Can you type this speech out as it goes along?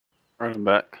Running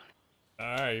back.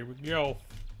 Alright, here we go.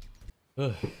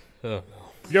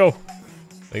 Yo!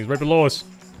 He's right below us.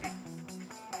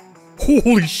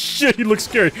 Holy shit, he looks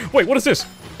scary. Wait, what is this?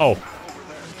 Oh.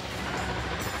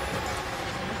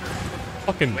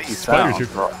 Fucking spiders here.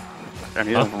 And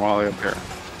he's from all the way up here.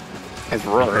 His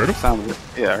roar sounds.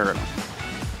 Yeah, I heard him.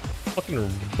 Fucking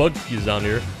buggies down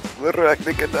here. Oh,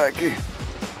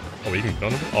 you can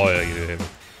gun him? Oh, yeah, you hit him.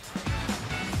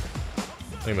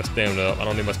 I need my stamina up. I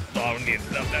don't need my. Oh, I don't need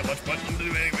that much, but I'm gonna do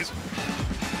it anyways.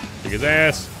 Kick his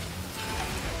ass.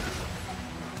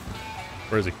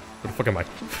 Where is he? Where the fuck am I?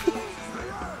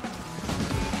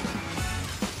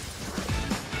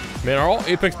 Man, are all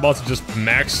Apex bosses just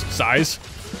max size?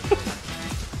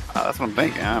 That's what I'm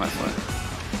thinking, honestly.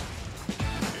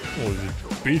 Oh, is it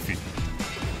beefy?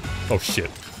 Oh shit.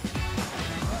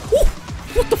 Woo!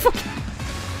 What the fuck?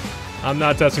 I'm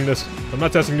not testing this. I'm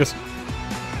not testing this.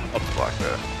 I'll just block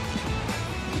that.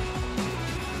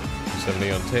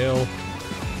 70 on tail.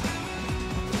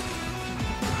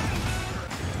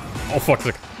 Oh fuck.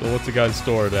 So what's the guy in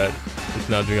store that is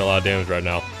not doing a lot of damage right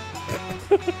now?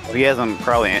 Well, he hasn't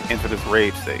probably entered his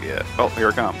rage state yet. Oh, here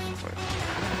it comes. Wait.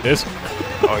 This?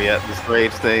 Oh yeah, this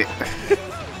rage state.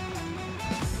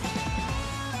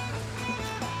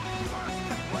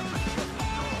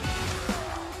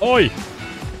 Oi!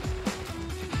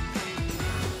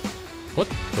 What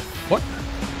the fuck?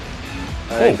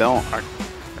 I don't. I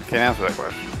can't answer that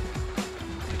question.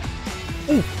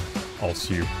 Ooh. I'll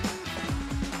see you.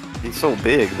 He's so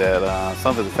big that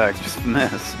some of his attacks just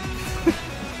miss.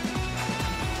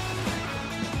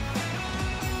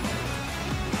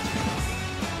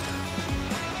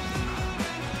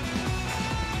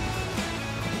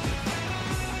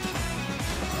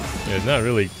 Yeah, it's not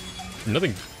really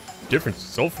nothing different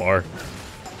so far.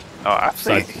 Oh, I've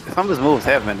seen some of his moves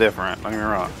have been different. Don't get me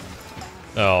wrong.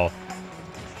 Oh,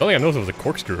 the only thing I noticed was a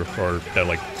corkscrew or that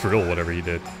like drill, whatever he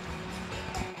did.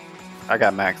 I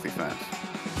got max defense.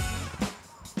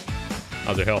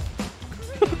 How's your health?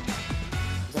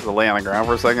 Just to lay on the ground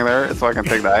for a second there, so I can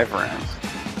take the iframes.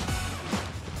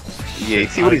 Yeah, you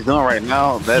see what he's doing right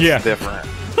now? That's different.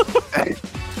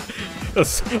 I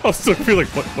still feel like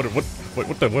where'd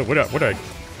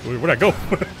I go? I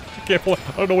can't pull. I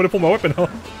don't know where to pull my weapon out.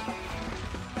 I'm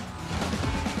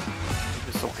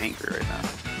just so angry right now.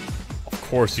 Of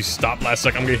course, you stopped last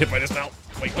second. I'm gonna get hit by this now.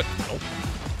 Wait, what? No.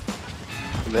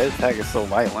 That attack is so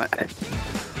violent.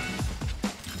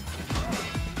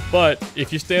 But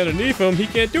if you stay underneath him, he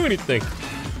can't do anything.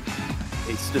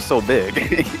 He's just so big.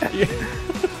 Yeah.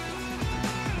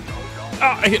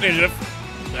 Oh, I hit initiative.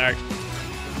 Alright.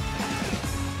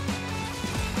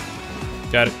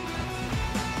 Got it.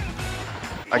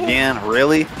 Again,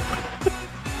 really?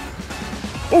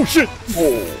 Oh shit!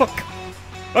 Oh. Fuck!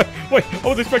 Wait, I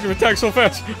wasn't expecting to attack so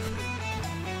fast.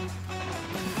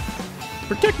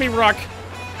 Protect me, Rock!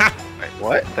 Ha! Wait,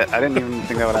 what? I didn't even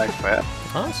think that would act fast.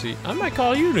 Honestly, I might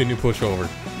call you the new pushover.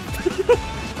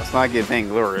 Let's not get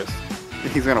vainglorious.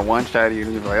 He's gonna one-shot you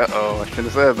and you'll be like, uh-oh, I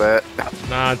shouldn't have said that.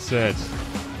 Nonsense.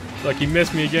 Look, he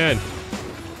missed me again.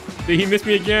 See, he missed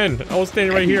me again. I was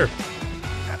standing right here.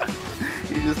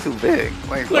 You're just too big.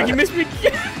 Like, look, he missed me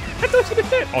again. I thought you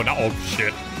hit. Oh, no. Oh,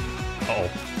 shit. Uh-oh.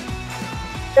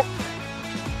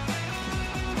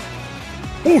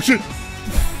 Oh, shit.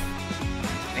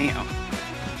 Damn.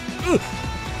 Uh-oh.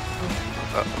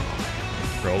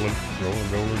 Rolling.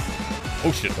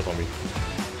 Oh, shit. That's on me.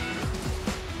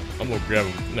 I'm gonna grab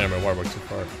him. Nah, my wirebuck's too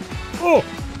far. Oh!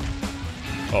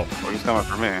 Oh. Oh, he's coming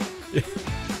for me.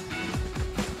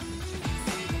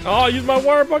 Oh, I used my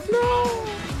wirebuck. No!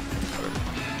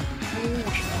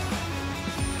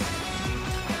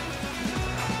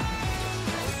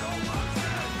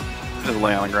 Just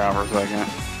lay on the ground for a second.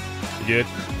 You good?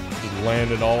 Just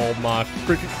landed all my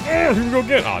freaking. Oh, here we go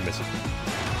again. Oh, I missed it.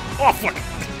 Oh, fuck!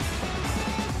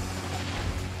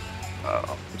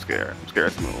 Oh, I'm scared. I'm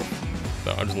scared to move.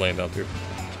 No, I'm just laying down too.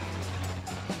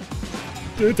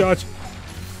 Didn't touch.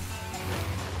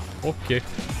 Okay.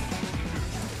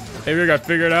 Hey, we got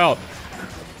figured out.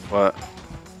 What?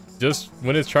 Just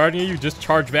when it's charging you, just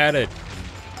charge at it.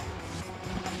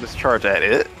 Just charge at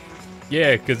it?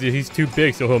 Yeah, because he's too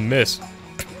big, so he'll miss.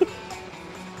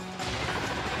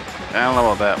 I don't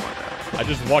know about that one. I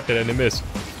just walked it and it missed.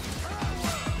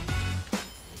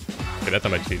 Okay, that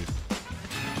time I cheated.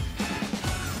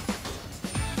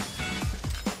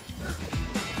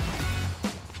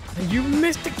 And you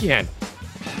missed again.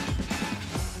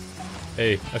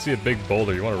 Hey, I see a big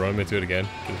boulder. You want to run into it again?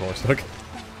 Get the horse stuck.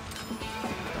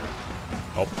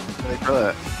 Oh. Wait for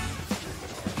that.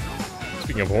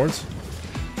 Speaking of horns.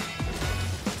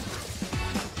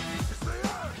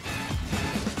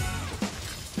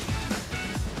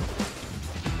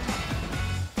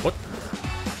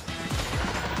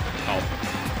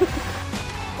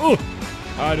 Oh,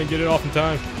 I didn't get it off in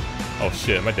time. Oh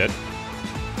shit, am I dead?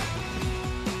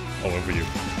 Oh, over you.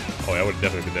 Oh, I would have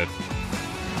definitely been dead.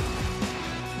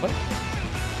 What?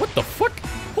 What the fuck?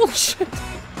 Holy shit!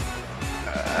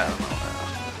 I don't know.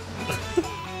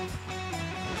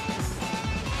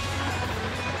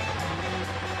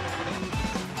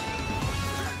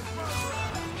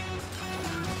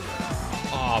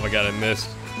 Oh my god, I missed.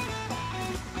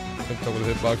 I couldn't tell what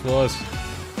the hitbox was.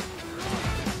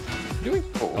 What are you doing?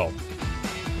 Oh.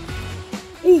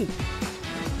 Ooh!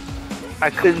 I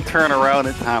couldn't turn around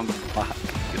in time to block.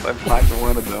 Because I blocked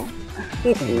one of them.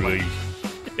 Holy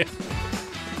shit.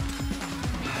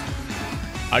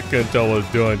 I couldn't tell what I was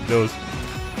doing. Those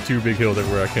two big hills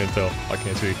everywhere. I can't tell. I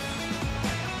can't see.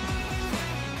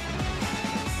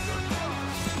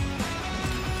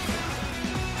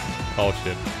 Oh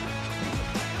shit.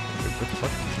 Wait, what the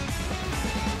fuck?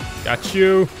 Got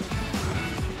you.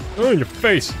 Oh, in your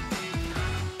face.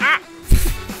 Ah!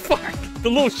 Fuck! The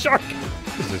little shark.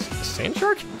 What is this? A sand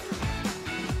shark?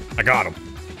 I got him.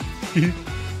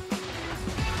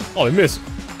 Oh, they missed.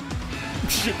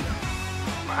 Shit.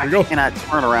 I cannot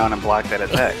turn around and block that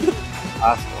attack.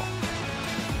 Possible.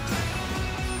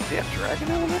 Do you have dragon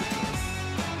element?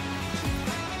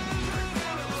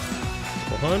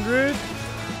 400.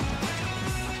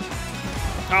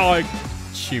 Oh, I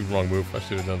cheated. Wrong move. I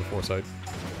should have done the foresight.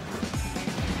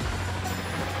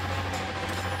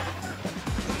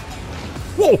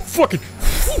 Whoa, fucking.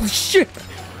 Holy shit.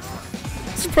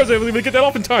 Surprised I was able to get that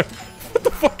off in time. What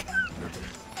the fuck?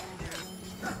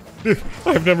 Dude,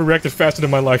 I have never reacted faster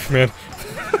in my life, man.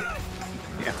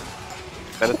 Yeah.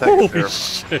 That attack Holy is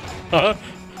terrifying. shit. Huh?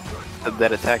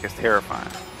 That attack is terrifying.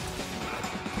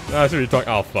 That's what you're talking.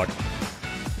 Oh, fuck.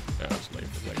 Yeah, I was waiting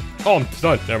for a second. Oh, I'm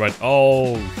stunned. Never mind.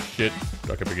 Oh, shit.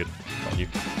 Duck up again. On you.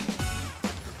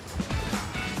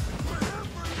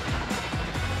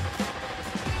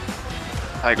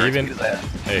 Tiger, Even. beat his ass.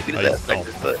 Hey, Beat I his ass.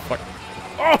 oh, fuck.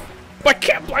 Oh, my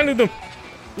cat blinded them.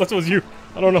 Unless it was you.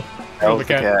 I don't know. That was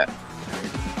the cat.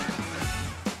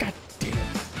 God damn it.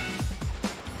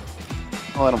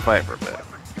 I'll let him fight for a bit.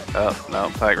 Oh, no,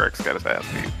 Tigrex got his ass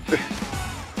beat.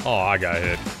 Oh, I got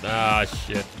hit. Ah,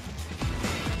 shit.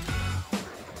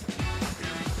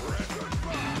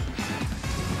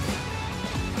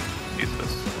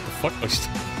 Jesus. What the fuck?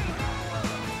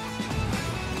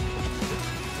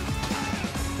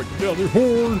 Break down their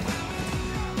horn.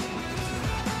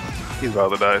 He's about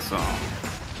to die soon.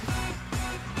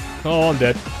 Oh, I'm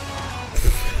dead.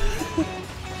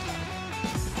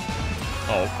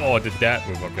 Oh, I did that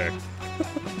move, okay.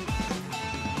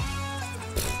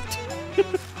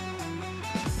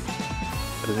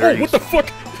 Oh, what the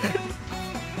fuck?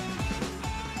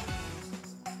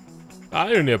 I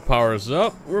didn't need powers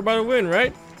up. We're about to win,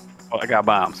 right? Oh, I got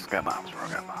bombs. Got bombs, bro.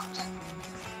 Got bombs.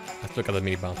 I still got the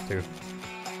mini bombs, too.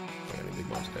 I need big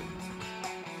bombs, too.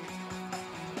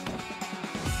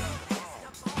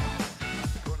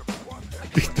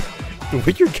 The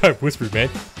way your guy whispered, man.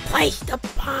 Place the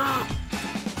bomb!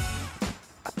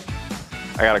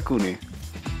 I got a Kuni.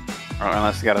 Or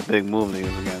unless you got a big move to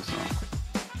use against him.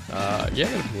 Yeah,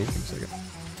 I gotta move. Give me a second.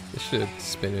 This should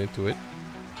spin into it.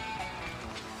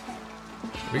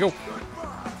 Here we go.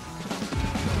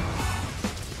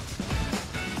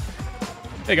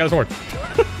 Hey, got his horn.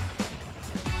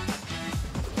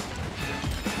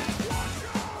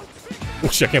 Oh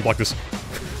shit, I can't block this.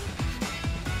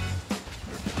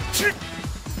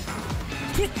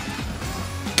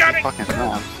 Got it! Fucking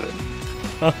times.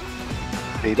 Huh?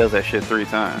 He does that shit 3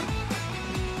 times.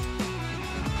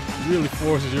 Really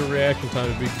forces your reaction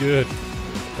time to be good.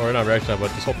 Or not reaction time,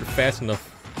 but just hope you're fast enough.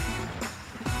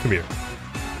 Come here.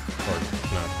 Or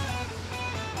not.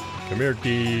 Come here,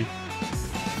 D.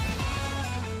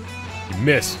 You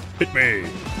miss. Hit me.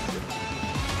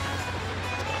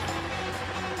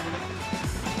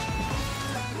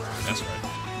 That's right.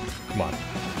 Come on.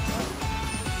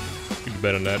 You do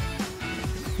better than that.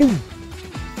 Boom.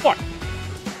 Fuck.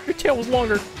 Your tail was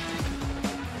longer.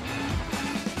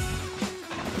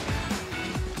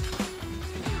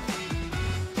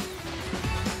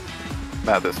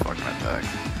 Not this fucking attack.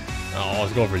 Oh, I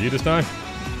was going for you this time?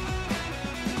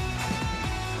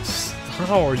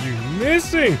 How are you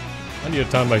missing? I need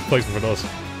to time my placement for those.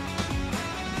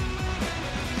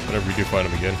 Whenever we do fight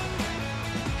him again.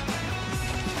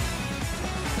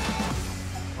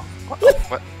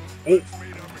 What? Oh.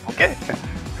 Okay.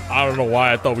 I don't know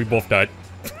why I thought we both died.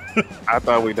 I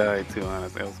thought we died too,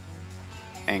 honestly. I was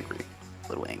angry. A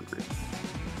little angry.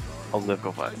 I'll live,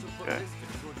 go fight. Okay.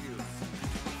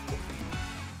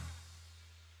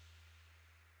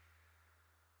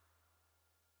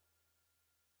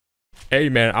 Hey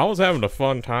man, I was having a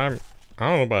fun time. I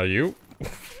don't know about you.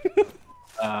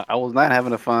 I was not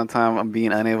having a fun time. I'm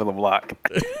being unable to block.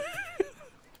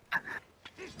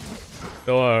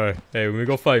 So, hey, when we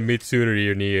go fight Mitsunari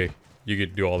or Nie, you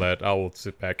can do all that. I will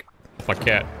sit back. My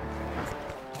cat.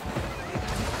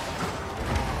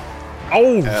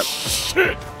 Oh,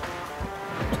 shit!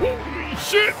 Holy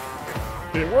shit!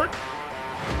 Did it work?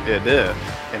 It did.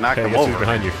 It knocked Okay, him I guess he's over.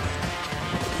 behind you.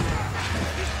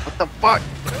 What the fuck?